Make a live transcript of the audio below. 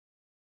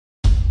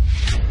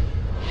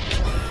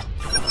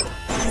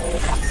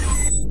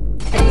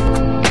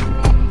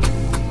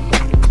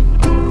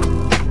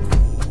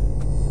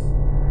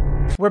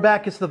We're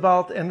back, it's The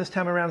Vault, and this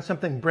time around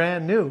something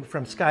brand new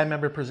from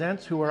Skymember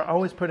Presents, who are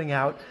always putting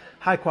out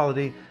high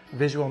quality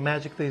visual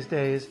magic these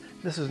days.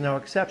 This is no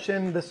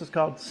exception. This is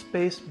called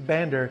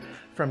Spacebander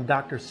from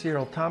Dr.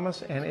 Cyril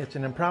Thomas, and it's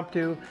an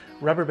impromptu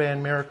rubber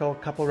band miracle,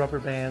 couple rubber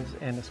bands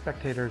and a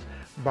spectator's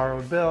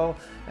borrowed bill,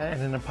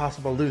 and an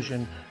impossible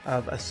illusion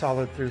of a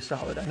solid through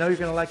solid. I know you're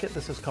gonna like it.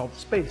 This is called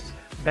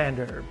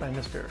Spacebander by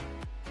Mr.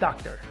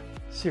 Dr.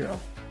 Cyril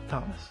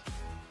Thomas.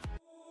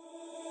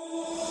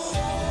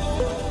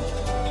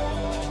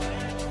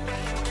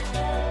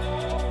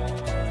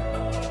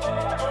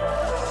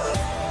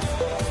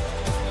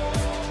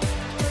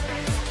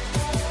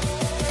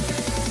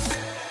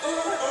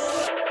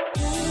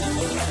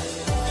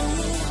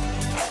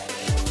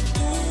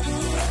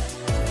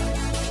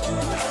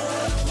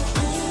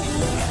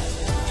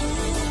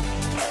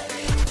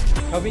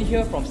 Calvin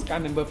here from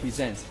Skymember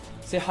Presents.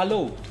 Say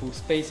hello to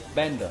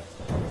Spacebander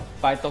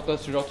by Dr.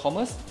 Cyril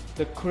Thomas,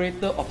 the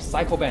creator of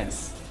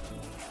Psychobands.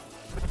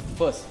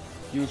 First,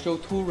 you show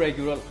two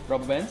regular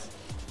rubber bands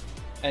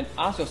and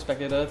ask your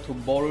spectator to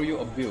borrow you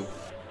a bill.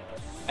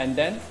 And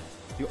then,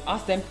 you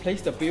ask them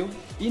place the bill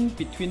in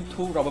between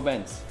two rubber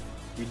bands.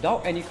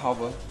 Without any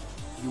cover,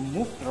 you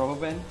move the rubber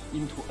band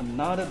into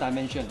another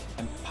dimension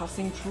and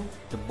passing through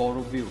the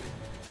borrowed bill.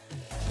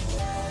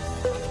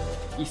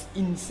 It's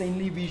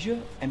insanely visual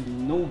and with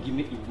no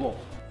gimmick involved.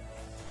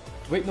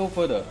 Wait no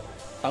further,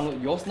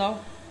 download yours now,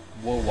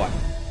 worldwide.